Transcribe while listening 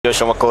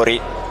Joshua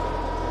Makori.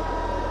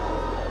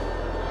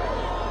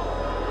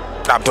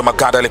 Abdu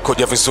Magada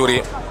alikuja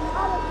vizuri.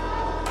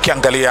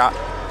 Kiangalia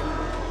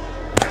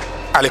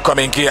alikuwa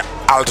ameingia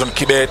Aldon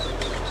Kibet.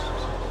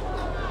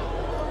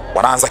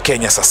 Wanaanza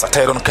Kenya sasa.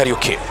 Tyron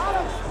Kariuki.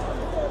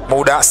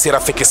 Muda si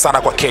rafiki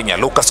sana kwa Kenya.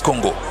 Lucas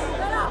Kungu.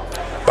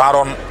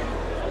 Baron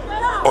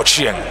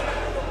Ochieng.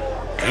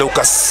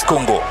 Lucas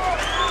Kungu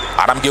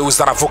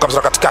anamgeuza, anavuka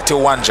mzara katikati ya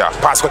uwanja.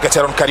 Pasi kwa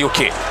Tyron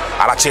Kariuki.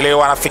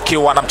 Anachelewa,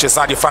 anafikiwa na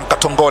mchezaji Frank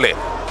Katongole.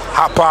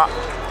 Hapa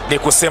ni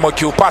kusema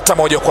ukiupata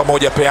moja kwa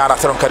moja peana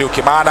Tyron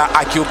Kariuki, maana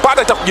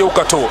akiupata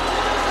itakugeuka tu.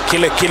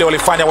 Kile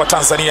walifanya wa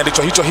Tanzania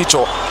ndicho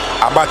hicho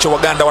ambacho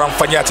Waganda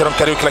wanamfanyia Tyron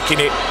Kariuki,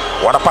 lakini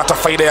wanapata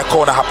faida ya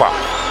kona hapa.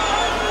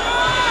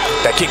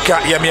 Dakika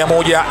ya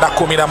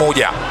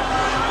 111.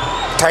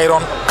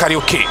 Tyron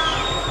Kariuki.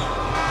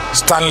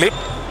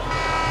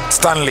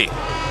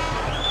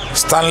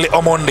 Stanley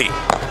Omondi.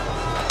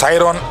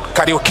 Tyron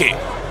Kariuki.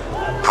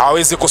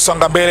 Hawezi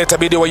kusonga mbele,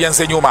 itabidi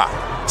waianze nyuma.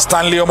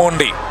 Stanley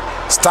Omondi.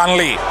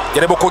 Stanley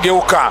jaribu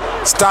kugeuka.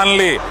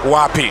 Stanley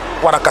wapi?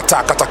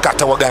 Wanakataa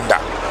katakata Waganda.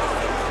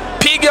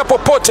 Piga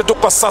popote tu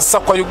kwa sasa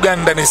kwa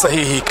Uganda ni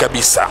sahihi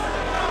kabisa.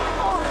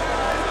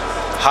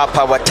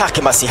 Hapa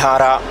wataki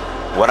masihara.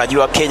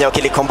 Wanajua Kenya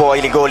wakilikomboa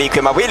ili goli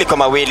kwa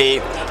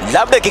 2-2.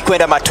 Labda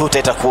kikwenda matuta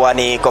itakuwa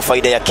ni kwa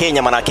faida ya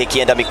Kenya, manake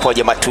kienda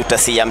mikoja matuta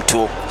si ya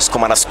mtu.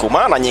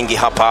 Sukumana nyingi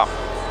hapa.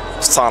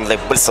 Stanley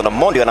Wilson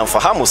Omondi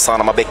wanamfahamu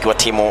sana mabeki wa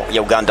timu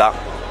ya Uganda.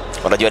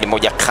 Wanajua ni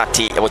moja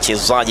kati ya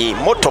wachezaji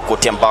moto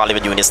kutia mbali wa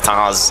Junior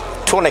Stars.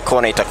 Tuone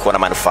kona itakuwa na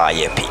manufaa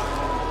yapi.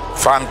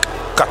 Frank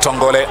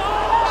Katongole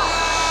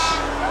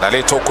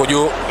naleta huko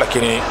juu,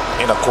 lakini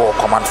inakuwa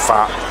kwa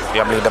manufaa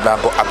ya mlinda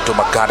mlango Abdu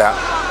Magada.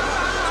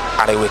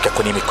 Anaiweka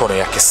kwenye mikono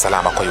yake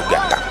salama kwa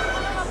Uganda.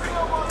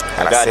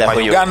 Anasema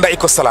Uganda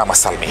iko salama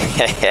salmi.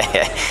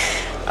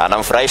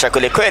 Anamfurahisha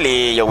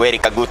kweli Yoweri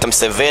Kaguta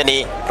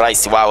Museveni,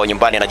 rais wao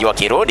nyumbani. Anajua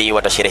kirudi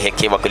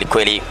watasherehekewa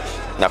kweli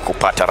na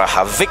kupata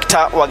raha.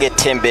 Victor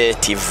Wagetembe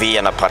TV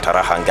anapata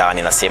raha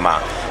ngani, nasema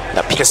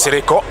na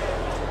Kisiriko.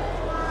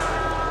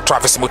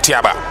 Travis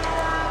Mutiaba.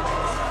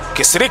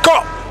 Kisiriko.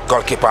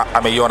 Goalkeeper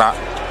ameiona.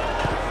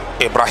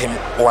 Ibrahim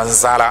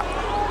Wanzala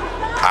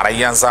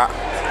anaianza,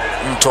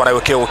 mtu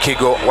anayewekea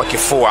ukigo wa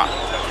kifua.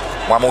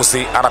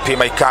 Mwamuzi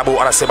anapima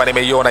ikabu, anasema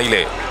nimeiona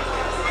ile.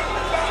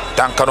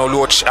 Duncan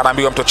Oluoch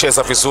anaambiwa mtu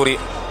cheza vizuri.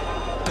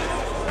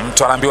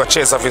 Mtu anaambiwa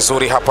cheza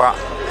vizuri hapa.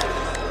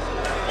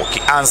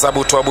 Ukianza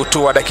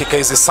butua dakika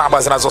hizi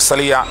 7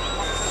 zinazosalia.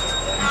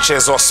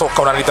 Mchezo wa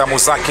soka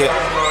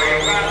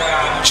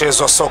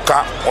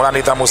una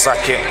nidhamu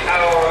zake.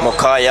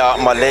 Mukaya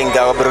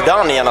Malenga wa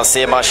burudani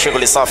anasema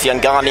shughuli safi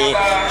angani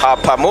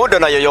hapa, muda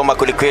na yoyoma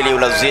kulikweli,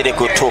 unazidi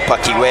kutupa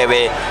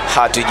kiwewe,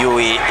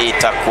 hatujui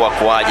itakuwa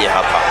kuaje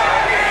hapa.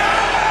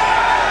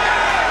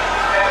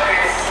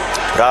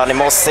 Rani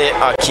Mose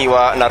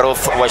akiwa na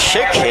Ruth wa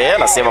Sheke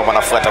anasema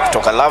wanafuata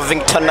kutoka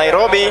Lavington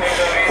Nairobi,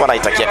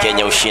 wanaitakia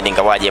Kenya ushindi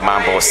ngawaje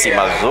mambo si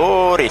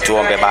mazuri.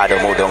 Tuombe bado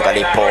muda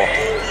ungalipo,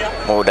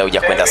 muda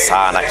hujakwenda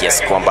sana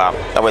kiasi kwamba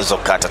naweza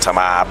kukata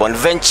tamaa.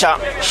 Bonventure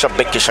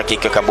shabiki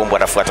shakiki Kabumbu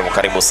anafuata kwa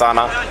karibu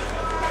sana.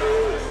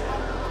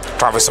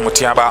 Travis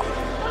Mutiaba,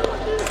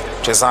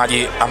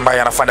 mchezaji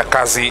ambaye anafanya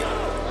kazi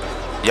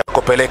ya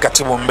kupeleka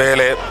timu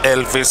mbele.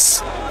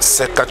 Elvis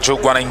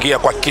Sekajugu anaingia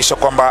kuhakikisha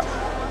kwamba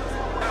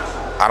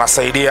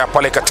anasaidia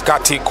pale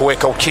katikati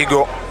kuweka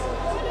ukigo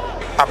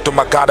Abdu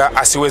Magada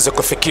asiweze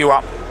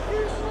kufikiwa.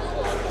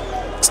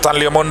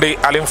 Stanley Omondi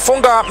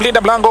alimfunga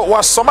mlinda mlango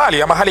wa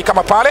Somalia mahali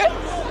kama pale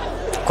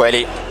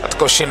kweli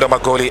katika ushindi wa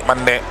magoli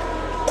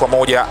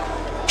 4-1,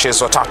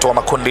 mchezo wa 3 wa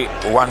makundi,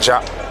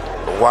 uwanja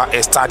wa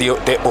Estadio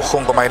de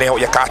Bukhungu maeneo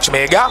ya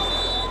Kakamega.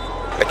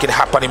 Lakini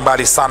hapa ni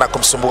mbali sana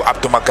kumsumbua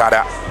Abdu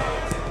Magada.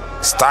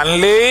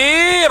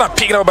 Stanley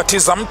anapiga na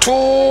kubatiza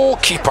mtu,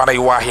 kipa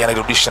anaiwahi,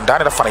 anarudisha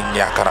ndani, anafanya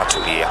nyaka na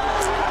tulia.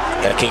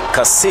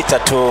 Dakika 6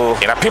 tu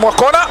inapimwa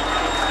kona.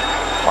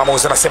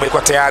 Mwamuzi anasema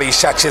ilikuwa tayari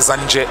ishacheza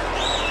nje,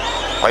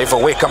 kwa hivyo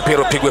weka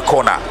mpira upigwe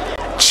kona.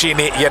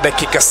 Chini ya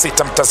dakika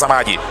 6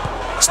 mtazamaji.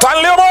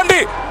 Stanley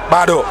Omondi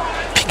bado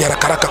piga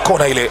haraka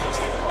kona ile,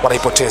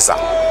 wanaipoteza.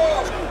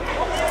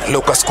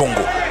 Lucas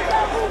Kungu.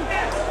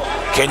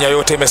 Kenya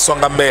yote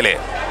imesonga mbele.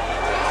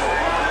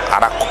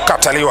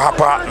 Anakataliwa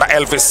hapa na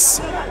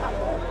Elvis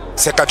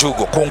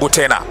Sekajugu. Kungu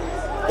tena,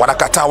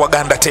 wanakataa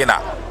Waganda tena.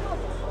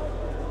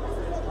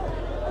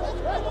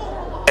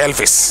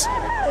 Elvis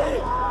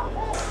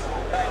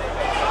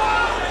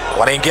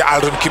wanaingia.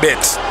 Aldrin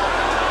Kibet.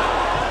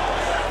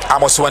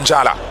 Amos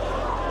Wanjala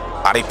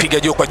anaipiga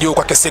juu kwa juu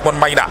kwa Sigmund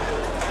Maina,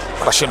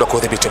 anashindwa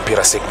kudhibiti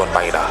mpira Sigmund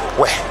Maina.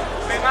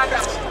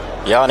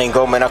 Yani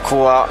ngome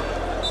inakuwa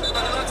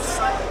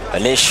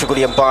ni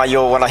shughuli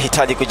ambayo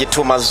wanahitaji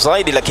kujituma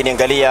zaidi, lakini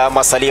angalia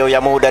masalio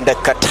ya muda,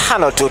 dakika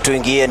 5 tu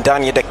tuingie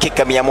ndani ya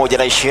dakika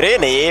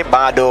 120.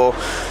 Bado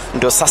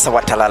ndo sasa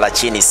watalala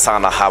chini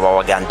sana hawa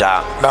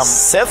Waganda.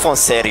 Sefon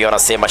Serio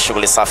anasema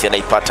shughuli safi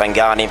anaipata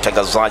ngani.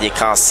 Mtangazaji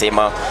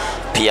kasema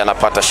pia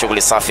anapata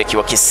shughuli safi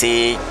akiwa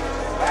Kisii.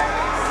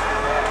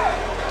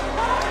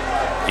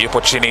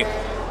 Yupo chini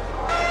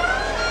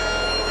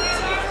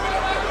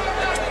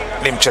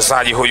ni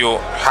mchezaji huyu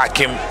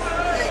Hakim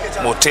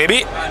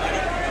Mutembei,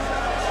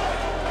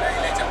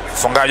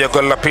 mfungaji wa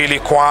goli la pili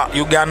kwa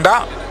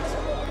Uganda.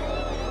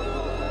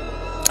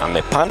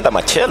 Amepanda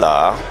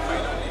machela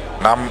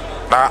na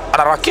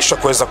anaharakishwa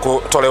kuweza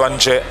kutolewa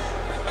nje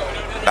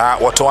na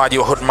watoaji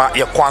wa huduma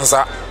ya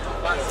kwanza,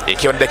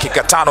 ikiwa ni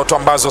dakika 5 tu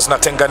ambazo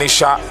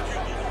zinatenganisha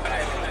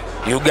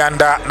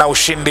Uganda na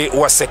ushindi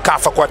wa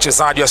Sekafa kwa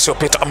wachezaji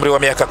wasiopita umri wa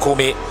miaka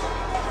 18.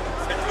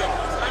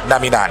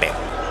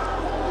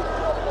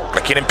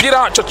 Lakini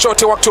mpira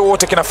chochote wakati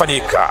wote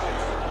kinafanyika.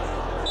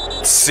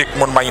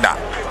 Sigmund Maina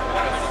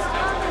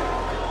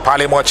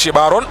pale mwachie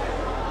Baron,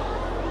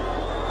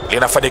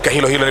 linafanyika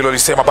hilo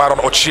nilolisema. Baron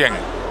Ochieng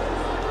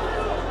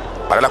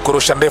badala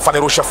kurusha ndefu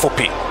anirusha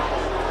fupi.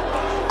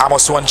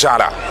 Amos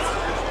Wanjala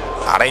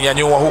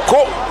anainyanyua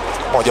huko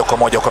moja kwa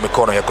moja kwa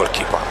mikono ya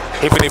goalkeeper.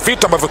 Hivi ni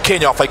vitu ambavyo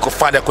Kenya hawafai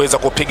kufanya, kuweza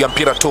kupiga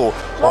mpira tu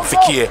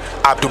wamfikie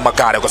Abdul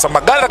Magada, kwa sababu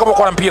Magada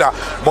atakapokuwa na mpira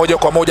moja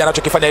kwa moja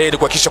anachokifanya yeye ni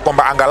kuhakikisha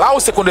kwamba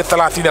angalau sekunde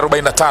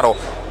 30-45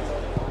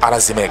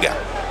 anazimega.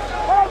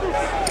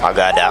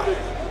 Magada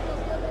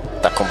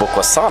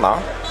takumbukwa sana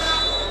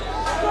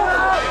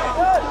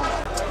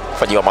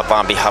fanyiwa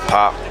madhambi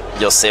hapa.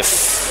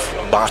 Joseph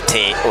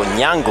Bate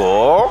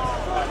Onyango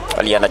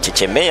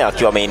aliyechechemea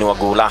akiwa ameinua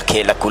guu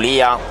lake la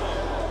kulia.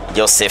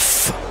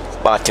 Joseph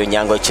Bate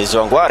Onyango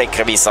ichezwa ngwari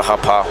kabisa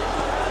hapa.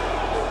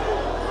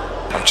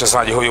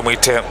 Mchezaji huyu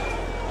mwite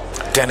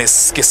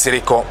Dennis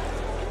Kisiriko.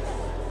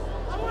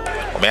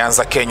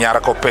 Umeanza Kenya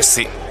haraka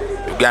upesi,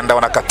 Uganda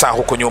wanakataa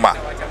huko nyuma.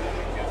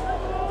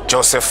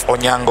 Joseph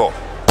Onyango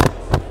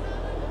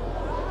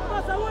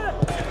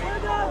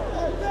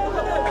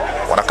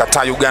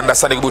wanakataa Uganda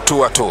sana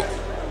kubutua tu.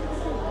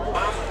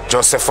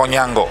 Joseph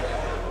Onyango,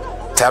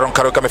 Tyrone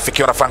Karuka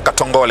amefikiwa na Franka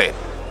Tongole.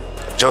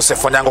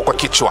 Joseph Onyango kwa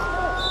kichwa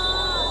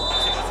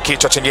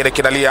chingine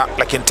kinalia,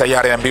 lakini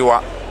tayari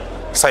anaambiwa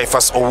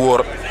Saifas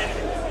Owuor,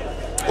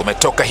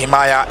 umetoka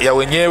himaya ya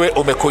wenyewe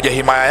umekuja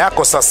himaya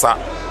yako sasa.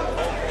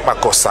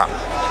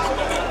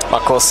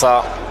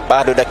 Makosa.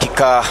 Bado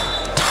dakika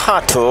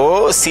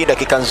 3, si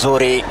dakika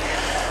nzuri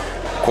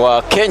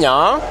kwa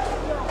Kenya,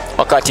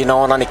 wakati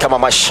naona ni kama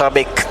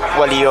mashabiki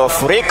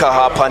waliofurika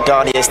hapa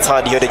ndani ya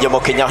stadio ya Jomo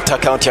Kenyatta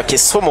kaunti ya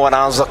Kisumu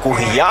wanaanza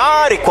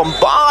kuhiari kwa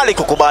mbali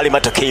kukubali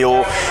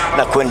matokeo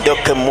na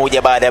kuondoka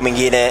mmoja baada ya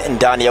mwingine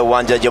ndani ya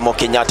uwanja wa Jomo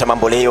Kenyatta.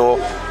 Mambo leo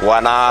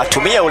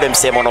wanatumia ule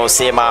msemo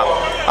unaosema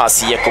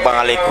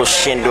asiyekubali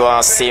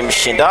kushindwa si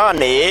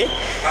mshindani.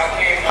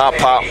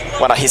 Hapa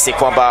wanahisi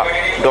kwamba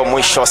ndio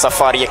mwisho wa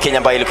safari ya Kenya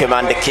ambayo ilikuwa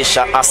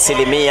imeandikisha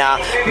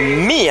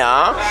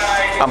 100%,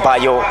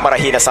 ambayo mara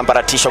hii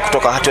inasambaratishwa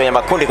kutoka hatua ya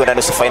makundi kwenda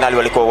nusu finali.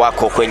 Walikuwa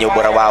wako kwenye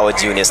ubora wao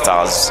Junior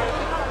Stars.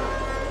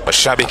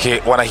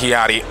 Mashabiki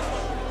wanahiari.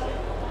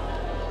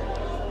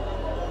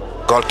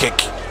 Goal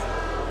kick.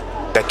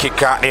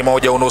 Dakika ni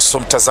 1:30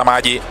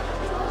 mtazamaji.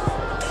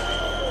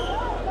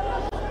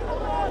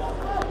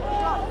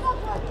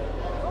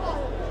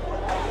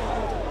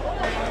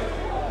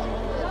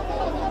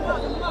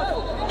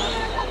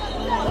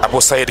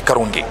 Abu Said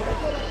Karungi,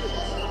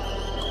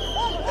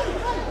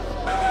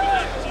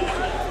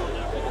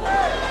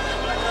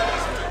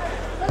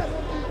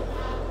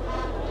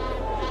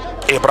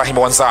 Ibrahim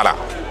Wanzala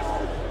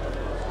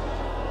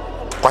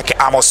kwake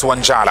Amos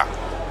Wanjala.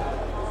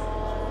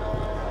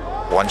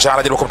 Wanjala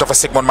jaribu kumtafuta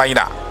Sigmund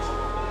Maina.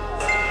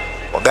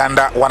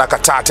 Uganda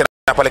wanakataa tena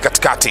pale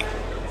katikati.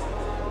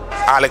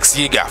 Alex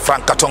Yiga,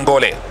 Frank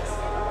Katongole,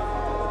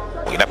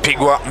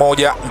 inapigwa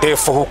moja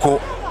ndefu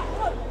huku.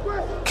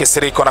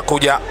 Kisiriko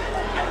anakuja,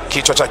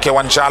 kichwa chake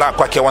Wanjala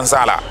kwake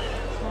Wanzala.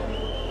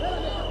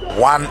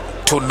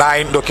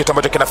 1-9 ndio kitu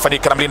ambacho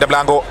kinafanyika na mlinda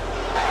mlango.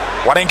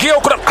 Wanaingia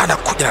huko,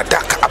 anakuja na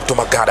daka Abdul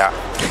Magada.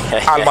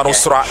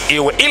 Almanusra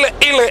iwe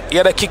ile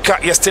ya dakika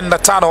ya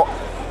 65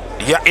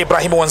 ya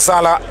Ibrahim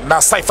Wanzala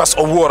na Saifas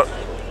Owuor,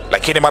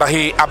 lakini mara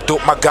hii Abdul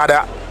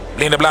Magada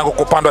mlinda mlango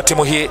kwa upande wa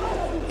timu hii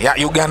ya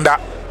Uganda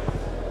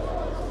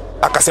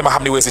akasema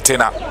hamniwezi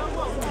tena.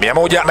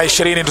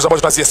 120 ndizo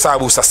ambazo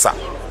tunazihesabu sasa.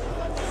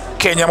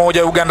 Kenya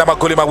 1 Uganda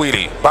magoli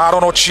 2.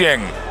 Baron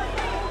Ochieng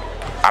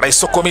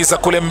anaisukumiza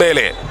kule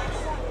mbele.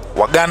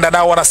 Waganda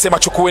nao wanasema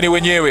chukueni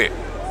wenyewe,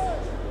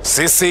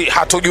 sisi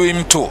hatujui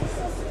mtu,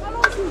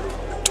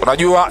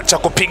 tunajua cha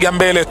kupiga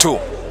mbele tu.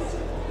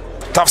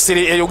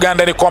 Tafsiri ya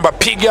Uganda ni kwamba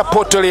piga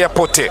potelea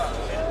pote.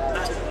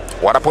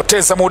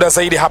 Wanapoteza muda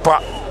zaidi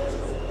hapa.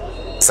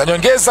 Za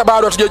nyongeza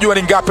bado hatujajua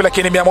ni ngapi,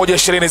 lakini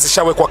 120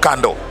 zishawekwa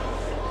kando.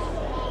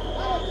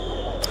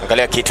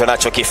 Angalia kitu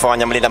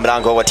anachokifanya mlinda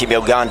mlango wa timu ya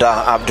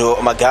Uganda. Abdul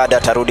Magada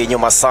tarudi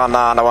nyuma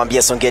sana,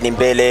 anawaambia songeni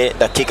mbele.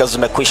 Dakika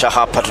zimekwisha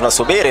hapa,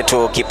 tunasubiri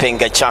tu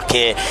kipenga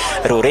chake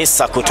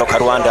Ruresa kutoka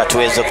Rwanda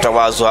tuweze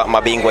kutawazwa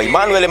mabingwa.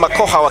 Emmanuel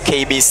Makoha wa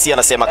KBC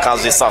anasema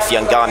kazi safi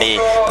angani,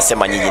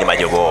 anasema nyinyi ni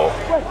majogoo.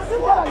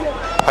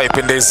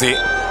 Haipendezi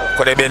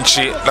kwenye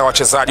benchi la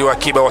wachezaji wa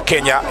akiba wa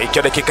Kenya,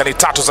 ikiwa dakika ni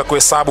 3 za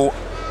kuhesabu.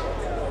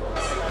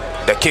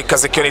 Dakika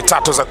zikiwa ni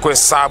 3 za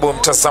kuhesabu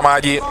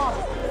mtazamaji.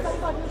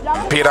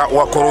 Mpira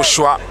wa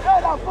kurushwa,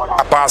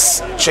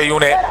 Abbas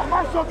Cheyune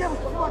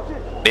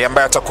ndiye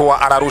ambaye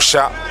atakuwa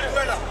anarusha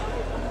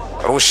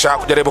rusha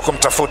kujaribu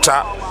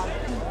kumtafuta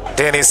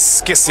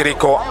Dennis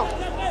Kisiriko.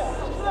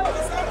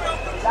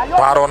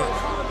 Baron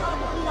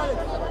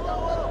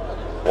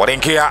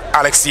wanaingia,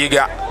 Alex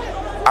Yiga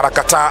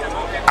anakataa,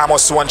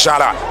 Amos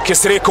Wanjala,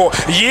 Kisiriko,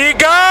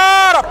 Yiga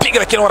anapiga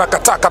lakini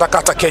wanakataa,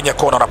 katakata Kenya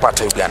kona,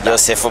 wanapata Uganda.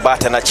 Joseph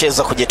Bata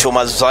anacheza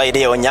kujituma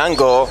zaidi.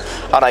 Onyango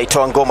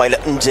anaitoa ngoma ile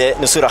nje,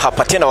 nusura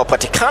hapa tena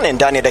wapatikane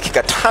ndani ya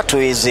dakika 3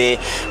 hizi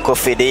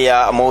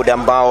kufidia muda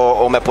ambao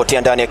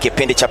umepotea ndani ya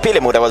kipindi cha pili,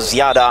 muda wa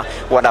ziada.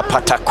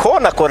 Wanapata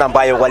kona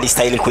ambayo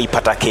walistahili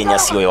kuipata Kenya,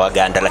 sio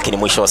Uganda, lakini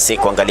mwisho wa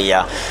siku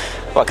angalia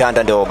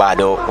Waganda ndio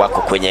bado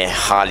wako kwenye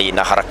hali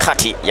na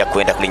harakati ya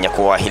kwenda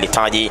kulinyakua hili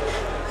taji.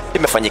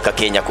 Limefanyika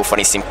Kenya kwa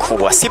ufanisi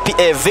mkubwa.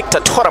 CPA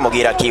Victor Tora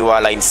Mugira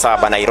akiwa line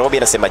 7 Nairobi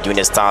anasema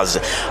Junior Stars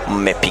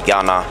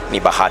mmepigana, ni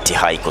bahati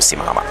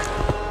haikusimama.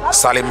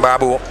 Salim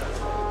Babu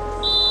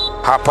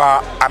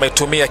hapa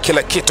ametumia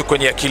kila kitu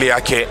kwenye akili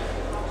yake,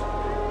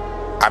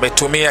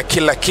 ametumia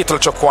kila kitu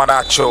alichokuwa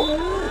nacho,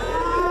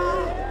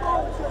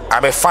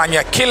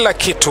 amefanya kila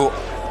kitu.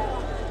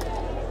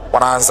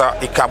 Wanaanza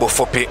ikabu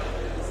fupi.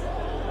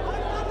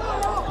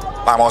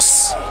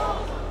 Amos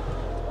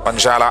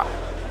Wanjala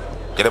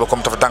jaribu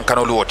kumtafuta Duncan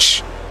Oluoch.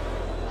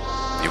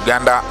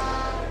 Uganda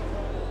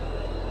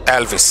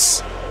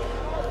Elvis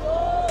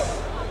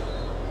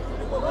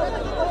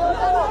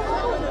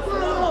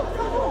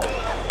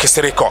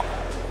Kisiriko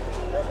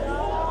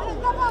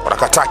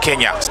wanakataa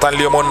Kenya.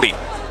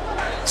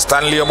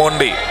 Stanley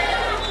Omondi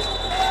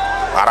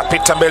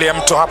anapita mbele ya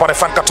mtu hapa,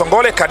 anafanya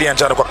Katongole, kadi ya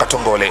njano kwa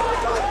Katongole.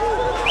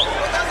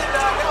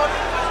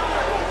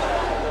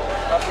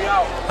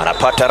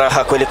 Anapata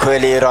raha kweli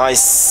kweli.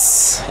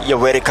 Rais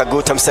Yoweri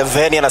Kaguta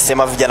Museveni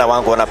anasema vijana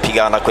wangu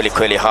wanapigana kweli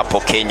kweli hapo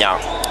Kenya.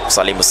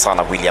 Salimu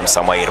sana William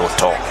Samoei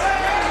Ruto.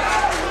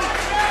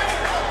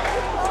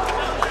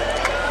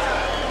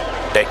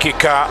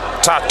 Dakika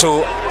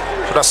 3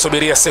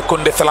 tunasubiria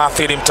sekunde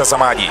 30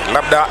 mtazamaji,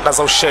 labda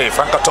Nazaushe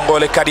Franka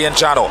Tongole, kadi ya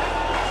njano.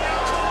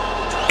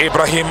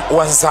 Ibrahim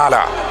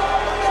Wanzala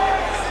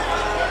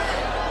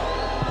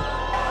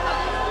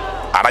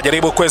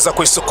anajaribu kuweza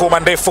kuisukuma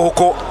ndefu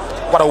huko,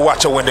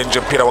 wanauacha uende nje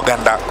mpira wa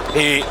Uganda.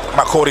 Hii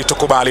Makori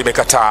tukubali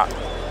imekataa.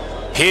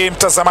 Hii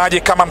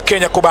mtazamaji kama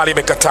Mkenya kubali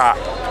imekataa.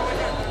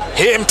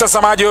 Hii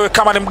mtazamaji wewe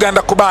kama ni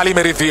Mganda kubali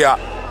imeridhia.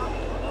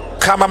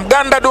 Kama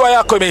Mganda dua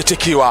yako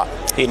imeitikiwa.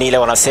 Hii ni ile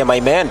wanasema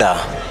imeenda.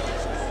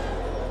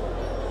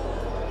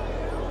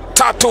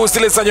 3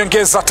 zile za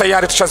nyongeza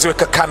tayari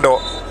tushaziweka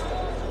kando.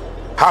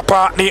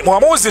 Hapa ni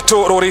muamuzi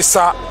tu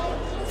Rurisa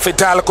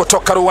Fidel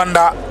kutoka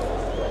Rwanda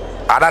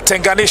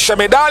anatenganisha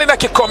medali na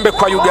kikombe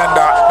kwa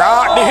Uganda,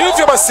 na ni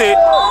hivyo basi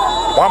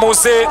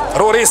muamuzi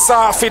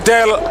Rurisa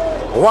Fidel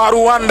wa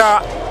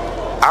Rwanda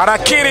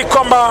anakiri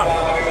kwamba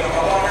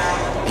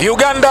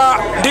Uganda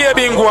ndiye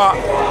bingwa.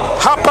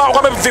 Hapa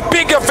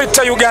wamevipiga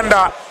vita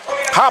Uganda,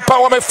 hapa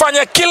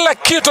wamefanya kila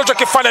kitu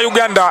walichokifanya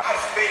Uganda,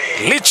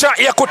 licha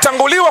ya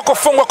kutanguliwa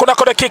kufungwa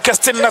kunako dakika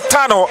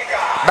 65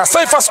 na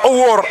Saifas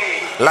Owor,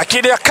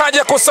 lakini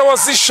akaja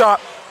kusawazisha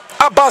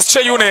Abbas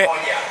Cheyune.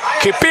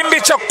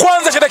 Kipindi cha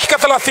kwanza cha dakika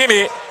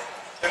 30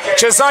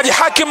 mchezaji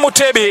Hakim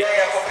Mutebi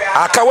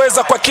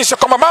akaweza kuhakikisha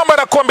kwamba mambo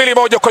yanakuwa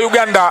 2-1 kwa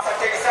Uganda.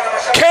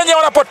 Kenya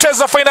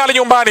wanapoteza fainali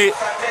nyumbani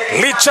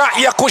licha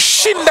ya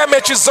kushinda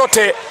mechi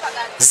zote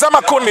za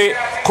makundi,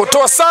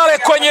 kutoa sare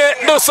kwenye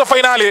nusu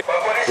fainali,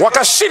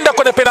 wakashinda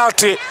kwenye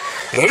penalti,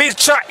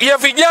 licha ya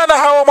vijana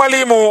hawa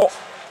mwalimu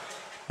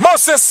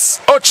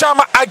Moses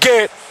Ochama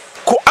Age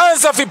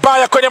kuanza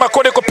vibaya kwenye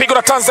makundi, kupigwa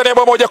na Tanzania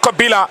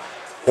 1-0.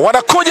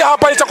 Wanakuja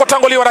hapa licha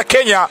kutanguliwa na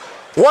Kenya,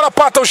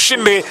 wanapata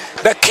ushindi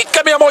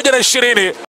dakika 120.